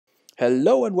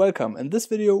Hello and welcome. In this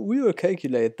video we will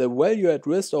calculate the value at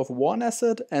risk of one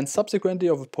asset and subsequently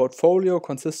of a portfolio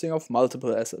consisting of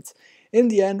multiple assets. In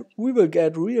the end we will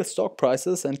get real stock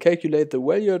prices and calculate the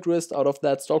value at risk out of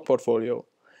that stock portfolio.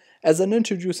 As an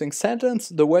introducing sentence,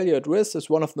 the value at risk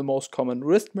is one of the most common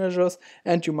risk measures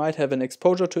and you might have an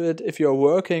exposure to it if you are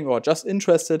working or just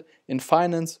interested in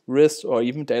finance, risk or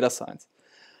even data science.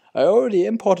 I already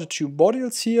imported two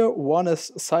modules here. One is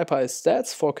SciPy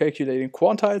stats for calculating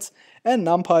quantiles and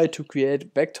NumPy to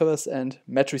create vectors and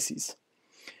matrices.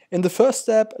 In the first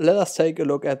step, let us take a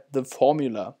look at the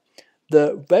formula.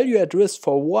 The value at risk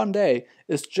for one day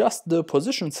is just the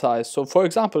position size, so for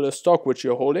example a stock which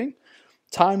you're holding,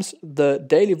 times the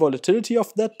daily volatility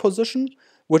of that position,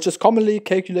 which is commonly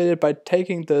calculated by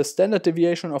taking the standard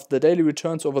deviation of the daily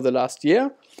returns over the last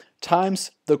year,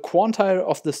 times the quantile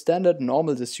of the standard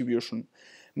normal distribution.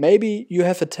 Maybe you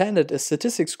have attended a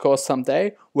statistics course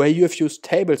someday where you have used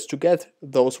tables to get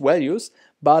those values,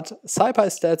 but SciPy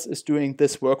stats is doing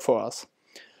this work for us.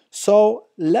 So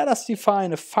let us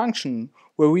define a function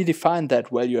where we define that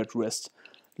value at risk.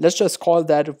 Let's just call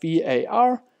that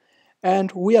VaR,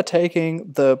 and we are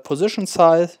taking the position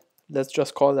size, let's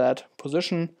just call that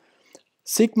position,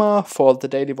 sigma for the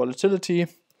daily volatility,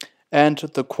 and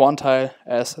the quantile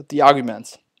as the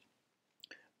arguments.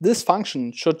 This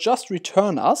function should just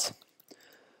return us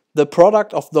the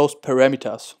product of those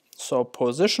parameters. So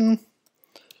position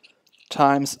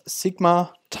times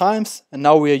sigma times, and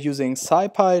now we are using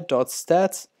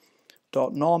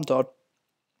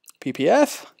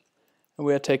scipy.stats.norm.ppf, and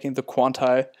we are taking the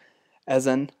quantile as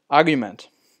an argument.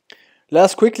 Let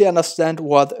us quickly understand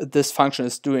what this function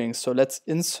is doing. So let's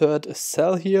insert a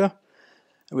cell here.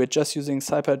 We're just using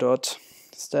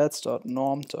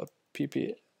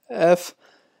scipy.stats.norm.ppf,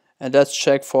 and let's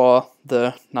check for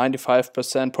the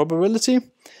 95% probability.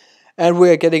 And we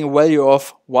are getting a value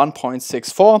of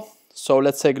 1.64. So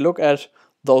let's take a look at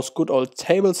those good old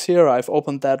tables here. I've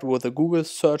opened that with a Google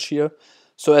search here.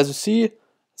 So as you see,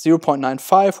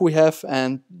 0.95 we have,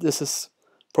 and this is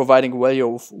providing a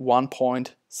value of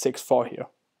 1.64 here.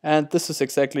 And this is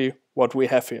exactly what we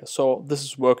have here. So this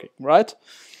is working, right?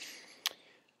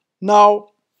 Now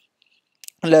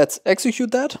let's execute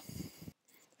that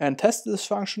and test this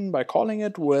function by calling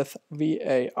it with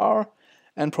VaR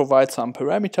and provide some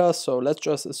parameters. So let's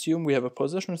just assume we have a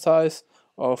position size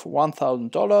of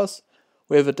 $1,000.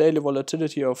 We have a daily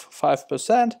volatility of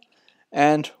 5%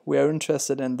 and we are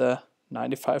interested in the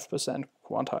 95%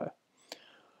 quantile.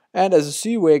 And as you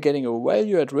see, we're getting a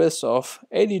value at risk of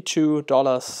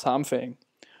 $82 something.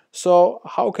 So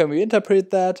how can we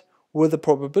interpret that? With a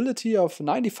probability of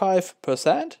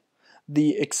 95%,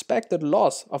 the expected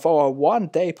loss of our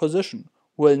one-day position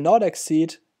will not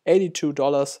exceed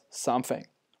 $82 something.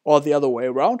 Or the other way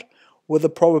around, with a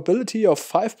probability of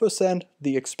 5%,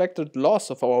 the expected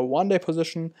loss of our one-day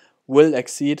position will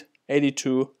exceed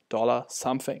 $82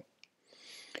 something.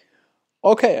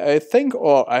 Okay, I think,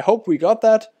 or I hope we got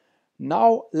that.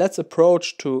 Now let's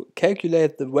approach to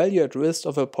calculate the value at risk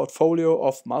of a portfolio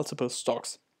of multiple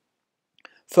stocks.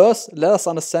 First, let us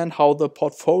understand how the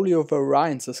portfolio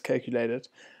variance is calculated,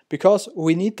 because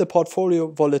we need the portfolio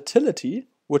volatility,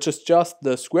 which is just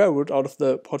the square root out of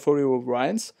the portfolio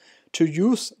variance, to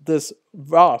use this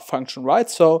VaR function, right?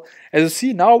 So as you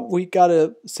see, now we got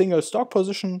a single stock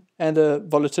position and a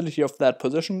volatility of that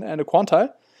position and a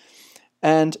quantile.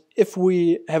 And if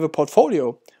we have a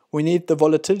portfolio, we need the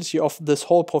volatility of this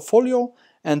whole portfolio,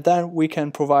 and then we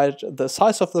can provide the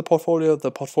size of the portfolio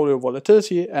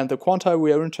volatility, and the quantile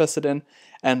we are interested in,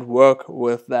 and work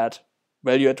with that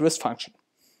value at risk function.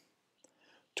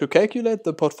 To calculate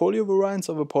the portfolio variance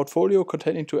of a portfolio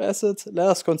containing two assets, let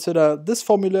us consider this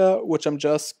formula, which I'm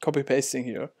just copy-pasting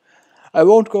here. I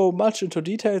won't go much into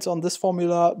details on this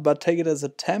formula, but take it as a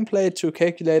template to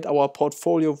calculate our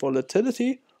portfolio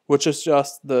volatility, which is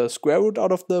just the square root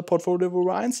out of the portfolio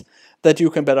variance, that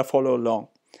you can better follow along.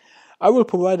 I will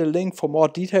provide a link for more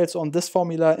details on this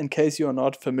formula in case you are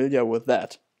not familiar with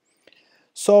that.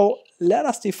 So let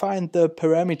us define the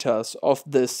parameters of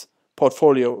this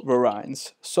portfolio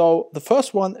variance. So the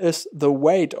first one is the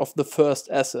weight of the first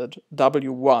asset,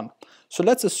 W1. So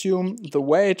let's assume the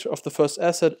weight of the first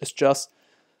asset is just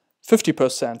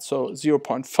 50%, so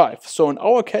 0.5. So in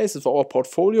our case, if our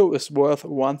portfolio is worth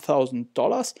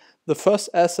 $1,000, the first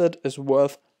asset is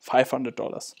worth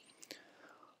 $500.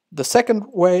 The second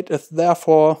weight is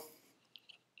therefore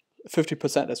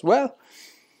 50% as well.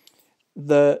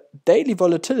 The daily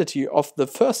volatility of the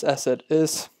first asset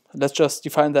is, let's just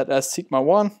define that as sigma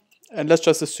 1, and let's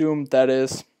just assume that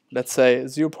is, let's say,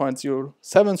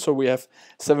 0.07, so we have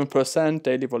 7%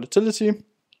 daily volatility.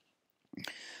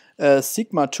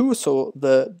 sigma 2, so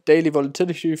the daily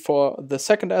volatility for the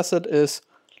second asset is,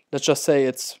 let's just say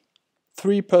it's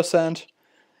 3%,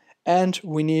 and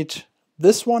we need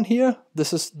this one here.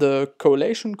 This is the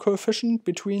correlation coefficient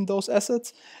between those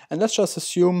assets, and let's just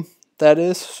assume that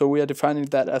is, so we are defining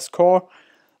that as core,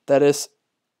 that is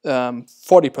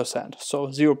 40%, so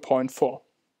 0.4.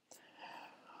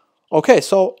 Okay,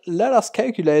 so let us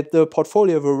calculate the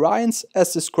portfolio variance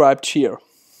as described here.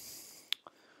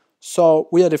 So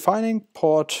we are defining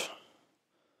portfolio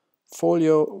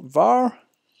VaR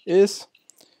is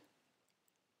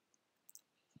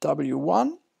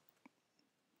W1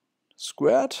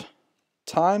 squared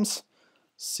times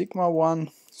sigma 1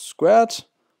 squared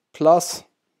plus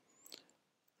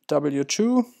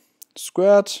W2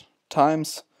 squared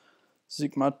times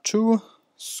sigma 2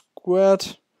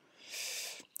 squared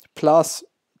plus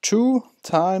 2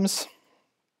 times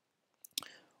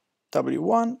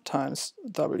W1 times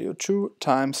W2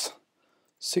 times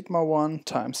sigma 1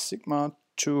 times sigma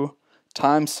 2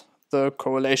 times the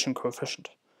correlation coefficient.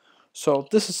 So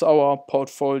this is our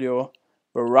portfolio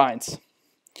variance.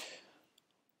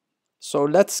 So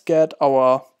let's get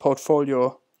our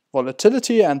portfolio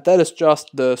volatility, and that is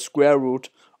just the square root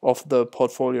of the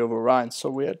portfolio variance. So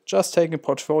we are just taking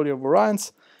portfolio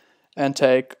variance and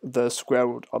take the square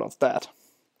root out of that.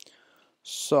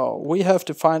 So we have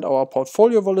defined our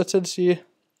portfolio volatility.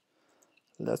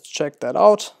 Let's check that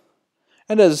out.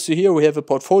 And as you see here, we have a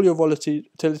portfolio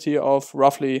volatility of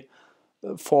roughly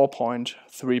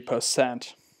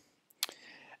 4.3%.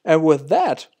 And with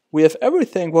that, we have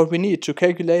everything what we need to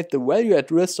calculate the value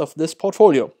at risk of this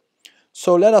portfolio.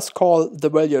 So let us call the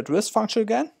value at risk function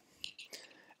again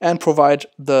and provide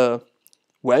the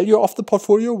value of the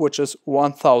portfolio, which is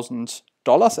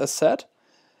 $1,000 as said,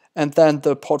 and then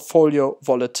the portfolio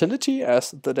volatility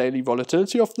as the daily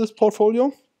volatility of this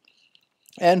portfolio.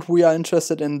 And we are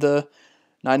interested in the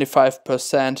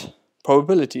 95%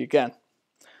 probability again.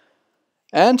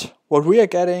 And what we are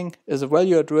getting is a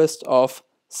value at risk of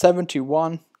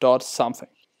 71 dot something.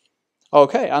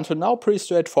 Okay, until now pretty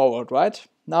straightforward, right?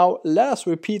 Now let us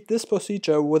repeat this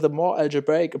procedure with a more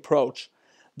algebraic approach.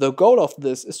 The goal of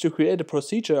this is to create a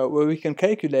procedure where we can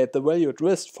calculate the value at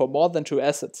risk for more than 2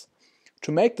 assets.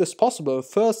 To make this possible,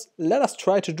 first let us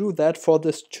try to do that for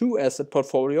this 2-asset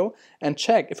portfolio and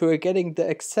check if we are getting the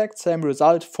exact same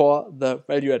result for the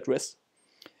value at risk.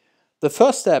 The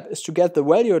first step is to get the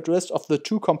value at risk of the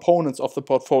 2 components of the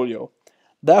portfolio.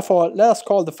 Therefore, let us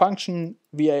call the function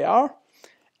VaR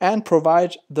and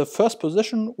provide the first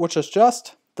position, which is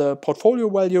just the portfolio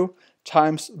value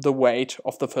times the weight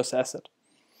of the first asset.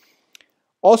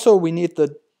 Also, we need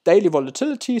the daily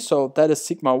volatility, so that is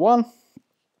sigma 1,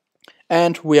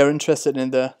 and we are interested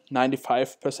in the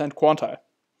 95% quantile.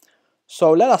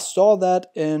 So let us store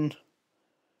that in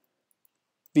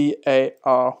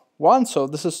VaR1, so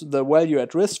this is the value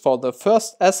at risk for the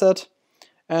first asset,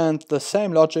 and the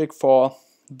same logic for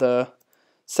the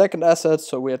second asset,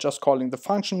 so we are just calling the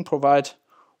function provide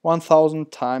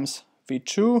 1000 times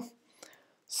V2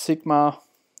 sigma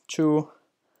 2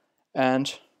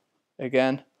 and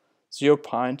again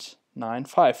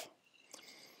 0.95.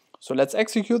 So let's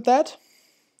execute that,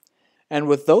 and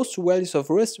with those 2 values of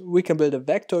risk we can build a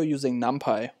vector using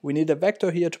NumPy. We need a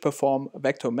vector here to perform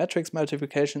vector matrix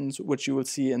multiplications, which you will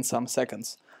see in some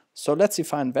seconds. So let's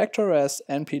define vector as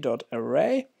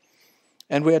np.array,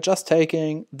 and we are just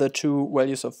taking the 2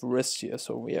 values of risk here,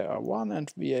 so VaR1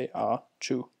 and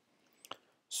VaR2.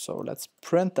 So let's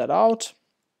print that out.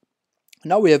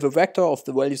 Now we have a vector of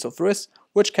the values of risk,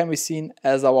 which can be seen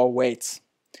as our weights.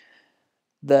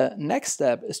 The next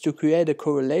step is to create a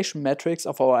correlation matrix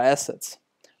of our assets.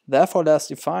 Therefore, let's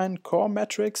define core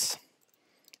matrix,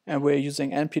 and we're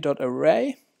using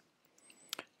np.array,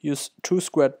 use 2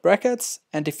 squared brackets,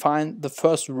 and define the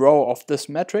first row of this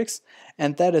matrix,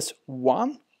 and that is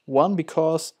 1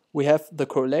 because we have the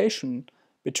correlation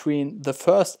between the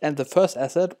first and the first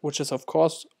asset, which is of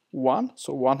course 1,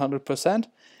 so 100%,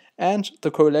 and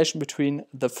the correlation between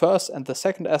the first and the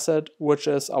second asset, which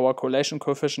is our correlation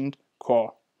coefficient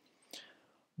core.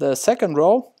 The second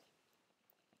row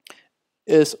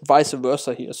is vice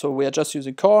versa here, so we are just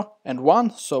using core and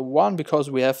 1, so 1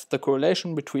 because we have the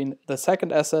correlation between the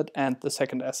second asset and the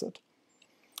second asset.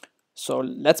 So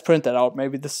let's print that out,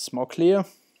 maybe this is more clear.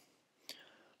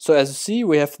 So as you see,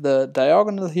 we have the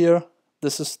diagonal here.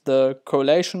 This is the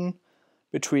correlation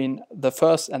between the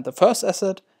first and the first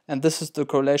asset, and this is the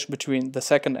correlation between the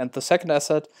second and the second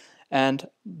asset, and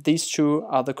these 2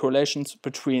 are the correlations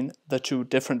between the 2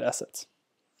 different assets.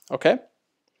 Okay?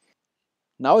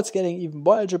 Now it's getting even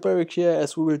more algebraic here,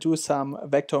 as we will do some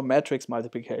vector matrix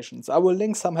multiplications. I will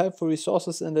link some helpful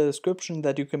resources in the description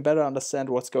that you can better understand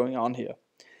what's going on here.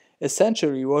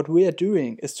 Essentially, what we are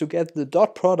doing is to get the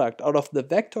dot product out of the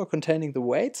vector containing the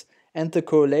weights and the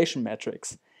correlation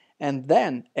matrix, and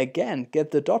then again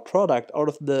get the dot product out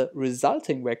of the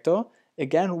resulting vector,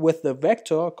 again with the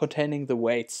vector containing the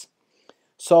weights.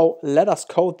 So let us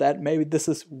code that. Maybe this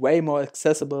is way more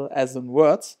accessible as in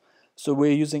words. So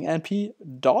we're using np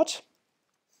dot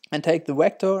and take the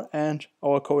vector and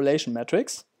our correlation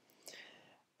matrix,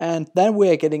 and then we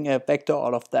are getting a vector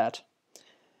out of that.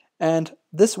 And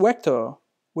this vector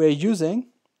we're using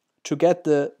to get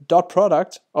the dot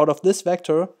product out of this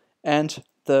vector and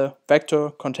the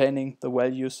vector containing the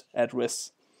values at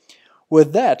risk.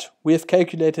 With that, we have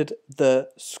calculated the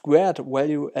squared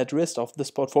value at risk of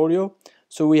this portfolio.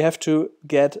 So we have to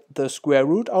get the square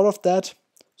root out of that.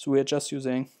 So we're just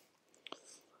using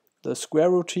the square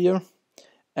root here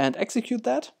and execute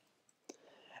that.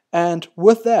 And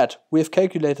with that, we have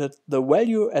calculated the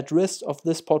value at risk of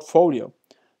this portfolio.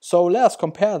 So let us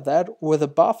compare that with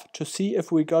above to see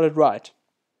if we got it right.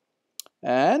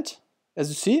 And as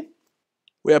you see,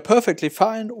 we are perfectly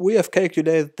fine. We have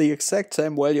calculated the exact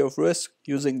same value of risk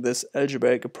using this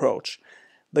algebraic approach.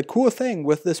 The cool thing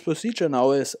with this procedure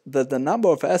now is that the number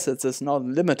of assets is not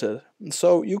limited.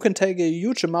 So you can take a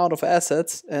huge amount of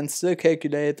assets and still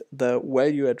calculate the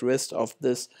value at risk of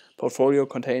this portfolio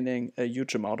containing a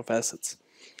huge amount of assets.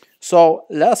 So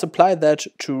let us apply that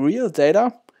to real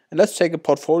data, and let's take a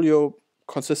portfolio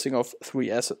consisting of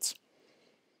 3 assets.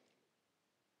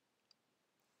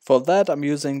 For that, I'm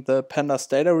using the pandas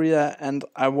data reader, and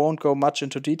I won't go much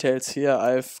into details here.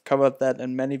 I've covered that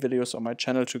in many videos on my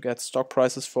channel to get stock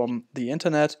prices from the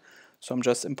internet. So I'm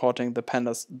just importing the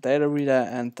pandas data reader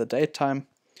and the datetime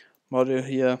module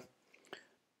here.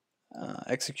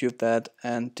 Execute that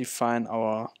and define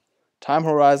our time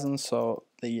horizon. So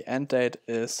the end date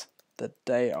is the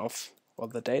day of, or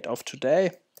the date of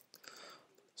today.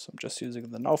 So I'm just using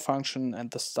the now function, and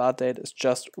the start date is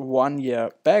just 1 year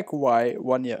back. Why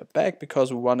 1 year back?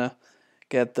 Because we want to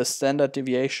get the standard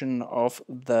deviation of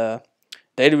the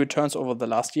daily returns over the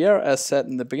last year, as said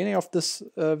in the beginning of this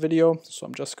video. So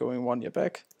I'm just going 1 year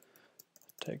back.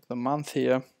 Take the month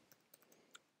here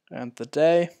and the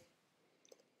day,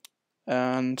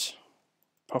 and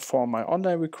perform my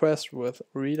online request with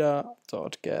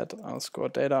reader.get underscore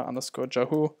data underscore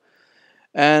Yahoo.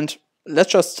 And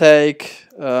let's just take,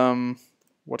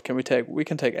 what can we take? We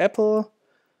can take Apple,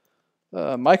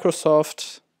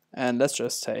 Microsoft, and let's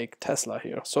just take Tesla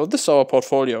here. So this is our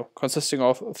portfolio consisting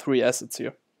of 3 assets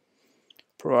here.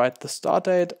 Provide the start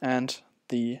date and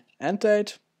the end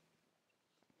date.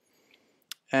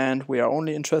 And we are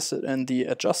only interested in the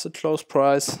adjusted close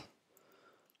price.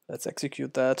 Let's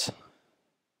execute that.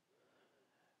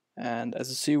 And as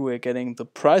you see, we're getting the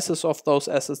prices of those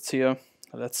assets here.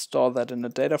 Let's store that in a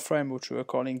data frame, which we are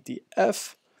calling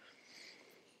df.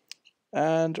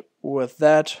 And with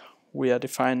that, we are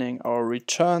defining our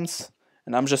returns.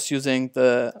 And I'm just using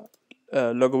the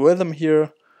logarithm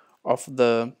here of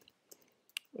the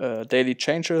daily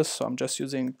changes. So I'm just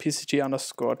using pct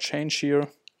underscore change here.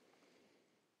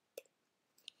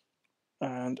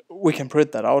 And we can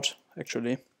print that out,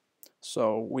 actually.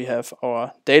 So we have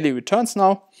our daily returns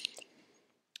now.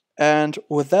 And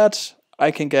with that, I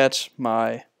can get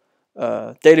my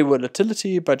daily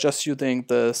volatility by just using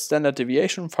the standard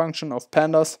deviation function of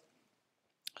pandas.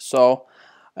 So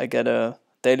I get a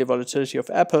daily volatility of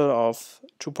Apple of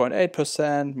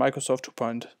 2.8%, Microsoft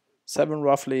 2.7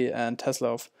 roughly, and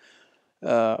Tesla of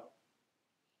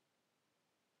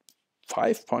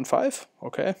 5.5.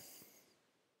 Okay.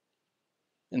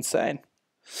 Insane.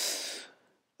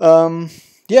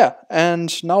 Yeah,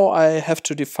 and now I have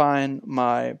to define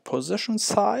my position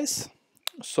size.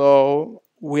 So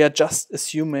we are just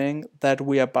assuming that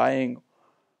we are buying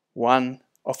one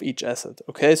of each asset.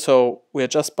 Okay, so we are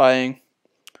just buying,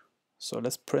 so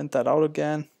let's print that out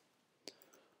again.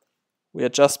 We are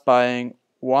just buying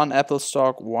one Apple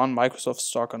stock, one Microsoft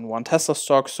stock, and one Tesla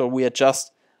stock. So we are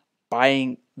just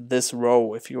buying this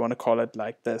row, if you want to call it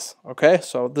like this. Okay,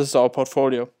 so this is our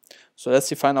portfolio. So let's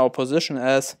define our position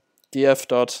as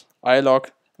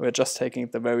df.ilog. We're just taking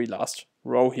the very last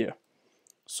row here.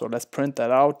 So let's print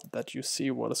that out, that you see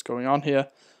what is going on here.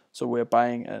 So we're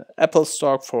buying an Apple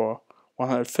stock for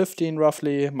 115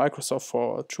 roughly, Microsoft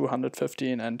for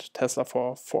 215, and Tesla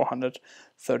for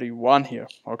 431 here.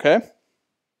 Okay.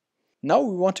 Now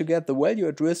we want to get the value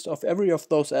at risk of every of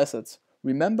those assets.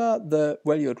 Remember, the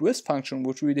value at risk function,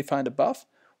 which we defined above,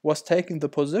 was taking the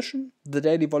position, the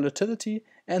daily volatility,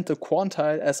 and the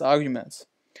quantile as arguments.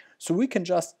 So we can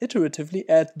just iteratively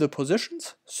add the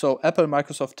positions, so Apple,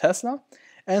 Microsoft, Tesla,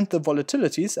 and the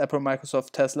volatilities, Apple, Microsoft,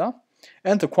 Tesla,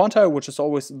 and the quantile, which is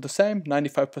always the same,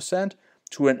 95%,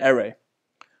 to an array.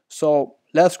 So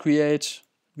let's create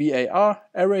VaR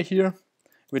array here.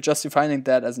 We're just defining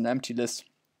that as an empty list.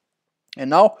 And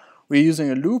now we're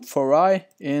using a loop for I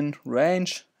in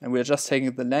range, and we're just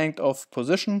taking the length of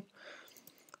position.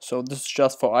 So this is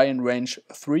just for I in range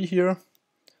 3 here.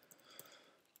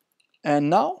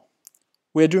 And now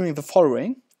we're doing the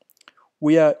following.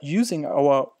 We are using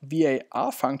our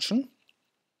VaR function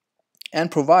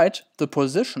and provide the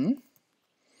position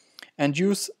and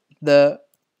use the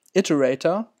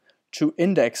iterator to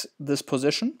index this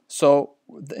position. So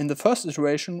in the first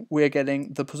iteration, we are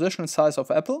getting the position size of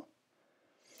Apple.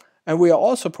 And we are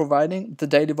also providing the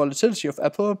daily volatility of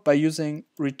Apple by using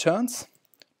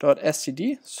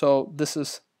returns.std. So this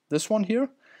is this one here.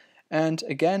 And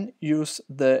again, use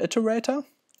the iterator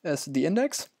as the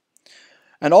index.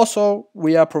 And also,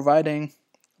 we are providing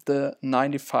the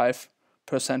 95%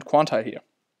 quantile here.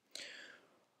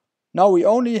 Now we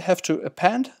only have to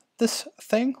append this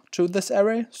thing to this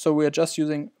array. So we are just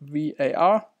using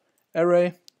VaR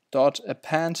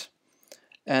array.append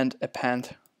and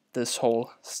append this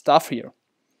whole stuff here.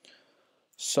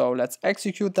 So let's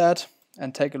execute that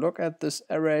and take a look at this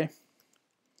array.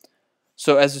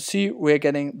 So as you see, we're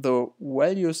getting the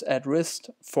values at risk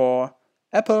for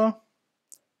Apple,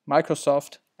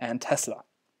 Microsoft, and Tesla.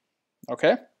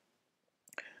 Okay?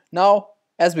 Now,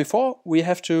 as before, we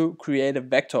have to create a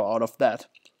vector out of that.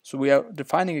 So we are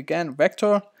defining again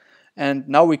vector, and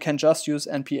now we can just use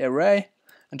np array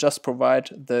and just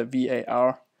provide the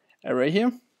VaR array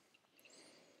here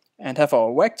and have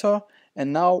our vector.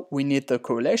 And now we need the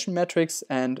correlation matrix,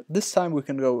 and this time we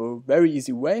can go a very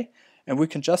easy way, and we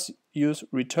can just use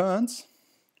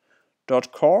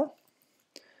returns.core.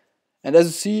 And as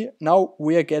you see, now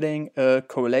we are getting a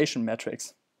correlation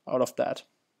matrix out of that,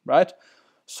 right?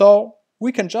 So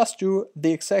we can just do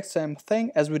the exact same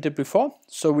thing as we did before.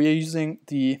 So we are using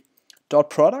the dot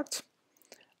product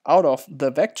out of the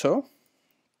vector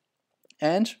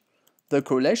and the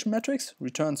correlation matrix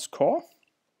returns core,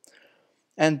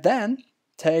 and then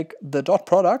take the dot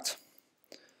product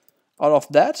out of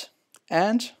that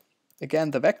and again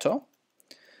the vector,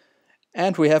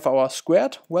 and we have our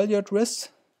squared value at risk.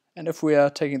 And if we are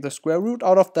taking the square root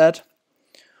out of that,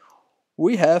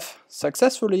 we have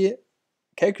successfully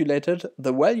calculated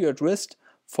the value at risk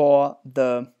for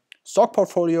the stock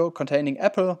portfolio containing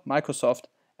Apple, Microsoft,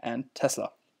 and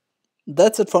Tesla.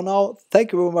 That's it for now.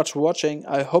 Thank you very much for watching.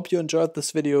 I hope you enjoyed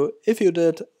this video. If you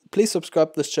did, please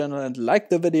subscribe to this channel and like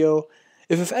the video.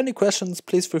 If you have any questions,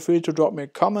 please feel free to drop me a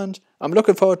comment. I'm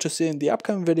looking forward to seeing the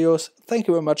upcoming videos. Thank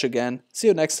you very much again. See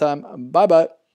you next time. Bye bye.